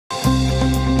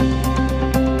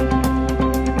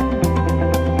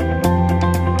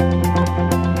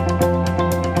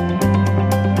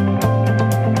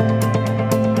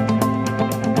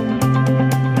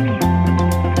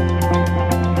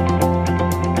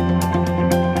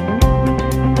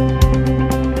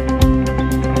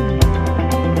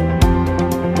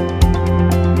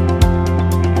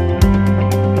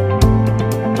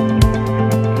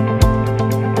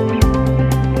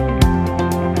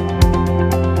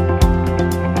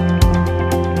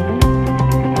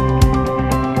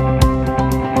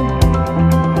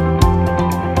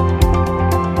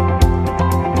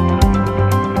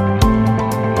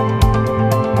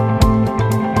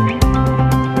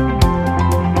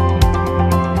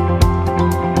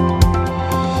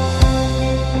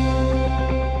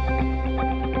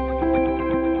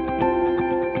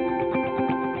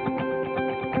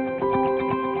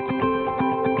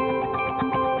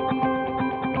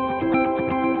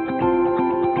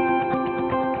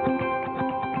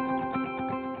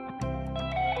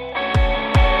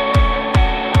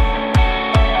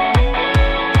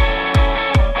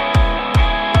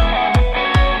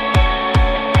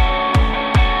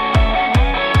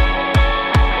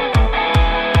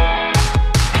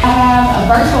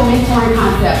virtual mentoring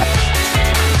concept.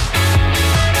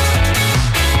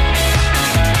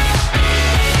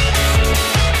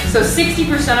 So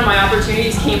 60% of my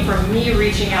opportunities came from me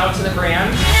reaching out to the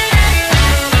brand.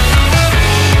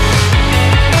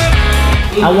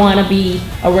 I want to be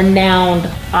a renowned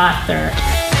author.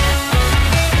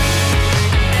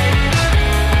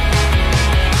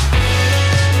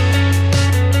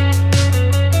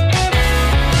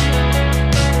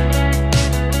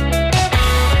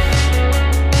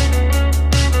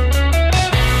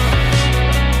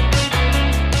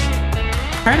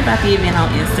 Heard about the event on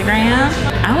Instagram.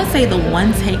 I would say the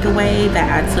one takeaway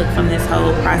that I took from this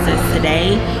whole process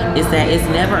today is that it's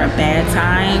never a bad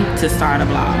time to start a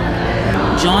blog.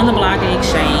 Join the blogging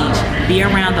exchange, be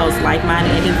around those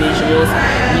like-minded individuals.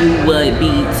 You would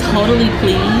be totally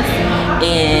pleased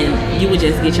and you would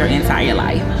just get your entire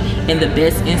life and the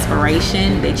best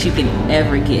inspiration that you can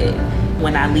ever get.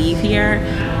 When I leave here,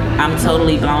 I'm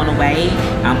totally blown away.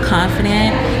 I'm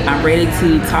confident. I'm ready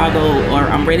to toggle, or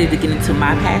I'm ready to get into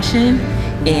my passion,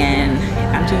 and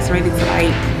I'm just ready to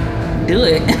like do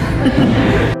it.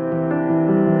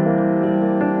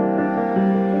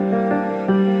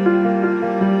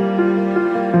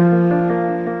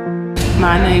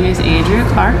 My name is Andrea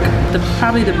Clark.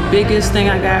 Probably the biggest thing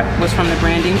I got was from the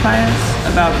branding class,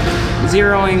 about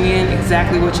zeroing in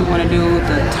exactly what you want to do,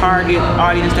 the target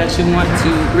audience that you want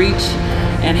to reach,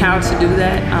 and how to do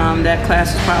that. That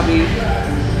class was probably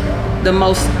the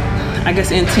most, I guess,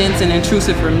 intense and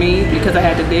intrusive for me because I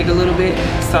had to dig a little bit.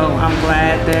 So I'm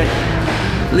glad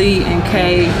that Lee and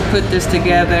Kay put this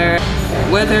together.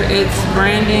 Whether it's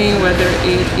branding, whether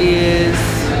it is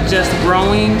just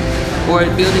growing or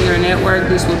building your network,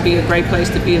 this would be a great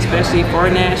place to be, especially for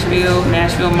Nashville.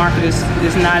 Nashville market is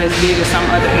not as big as some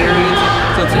other areas.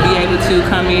 So to be able to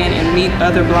come in and meet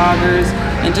other bloggers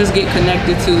and just get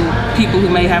connected to people who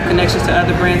may have connections to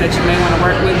other brands that you may want to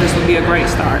work with, this would be a great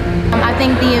start. I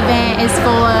think the event is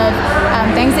full of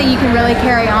things that you can really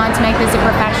carry on to make this a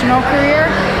professional career.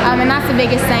 And that's the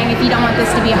biggest thing. If you don't want this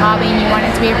to be a hobby and you want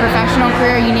it to be a professional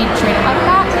career, you need to treat it like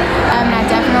that. And I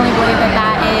definitely believe that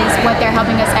that is what they're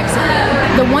helping us execute.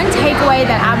 The one takeaway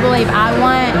that I believe I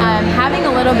want, having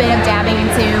a little bit of dabbing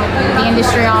into the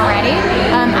industry already,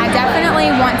 I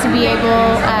definitely want to be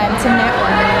able to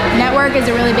network. Network is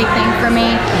a really big thing for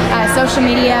me. Social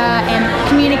media and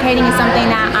communicating is something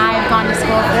that I've gone to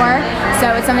school for, so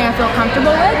it's something I feel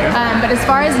comfortable with. But as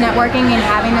far as networking and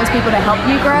having those people to help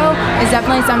you grow is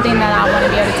definitely something that I want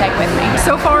to be able to take with me.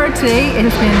 So far today, it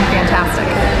has been fantastic.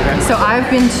 So I've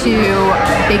been to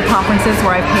big conferences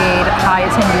where I've paid high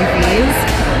attendee fees,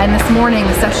 and this morning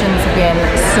the sessions have been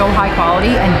so high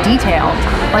quality and detailed.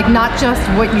 Like not just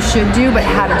what you should do, but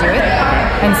how to do it.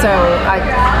 And so I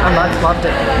loved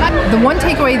it. The one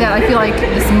takeaway that I feel like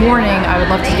this morning I would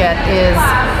love to get is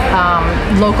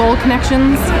local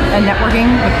connections and networking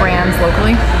with brands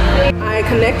locally. I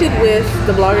connected with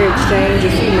the Blogger Exchange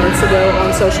a few months ago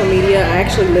on social media. I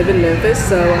actually live in Memphis,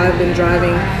 so I've been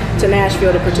driving to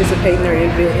Nashville to participate in their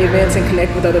events and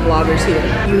connect with other bloggers here.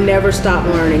 You never stop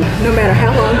learning. No matter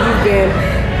how long you've been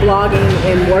blogging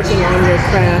and working on your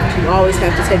craft, you always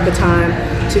have to take the time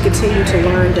to continue to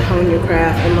learn, to hone your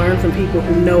craft, and learn from people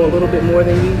who know a little bit more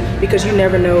than you, because you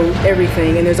never know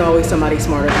everything and there's always somebody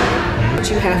smarter than you. What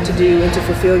you have to do and to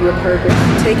fulfill your purpose,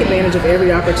 take advantage of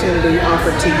every opportunity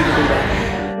offered to you to do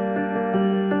that.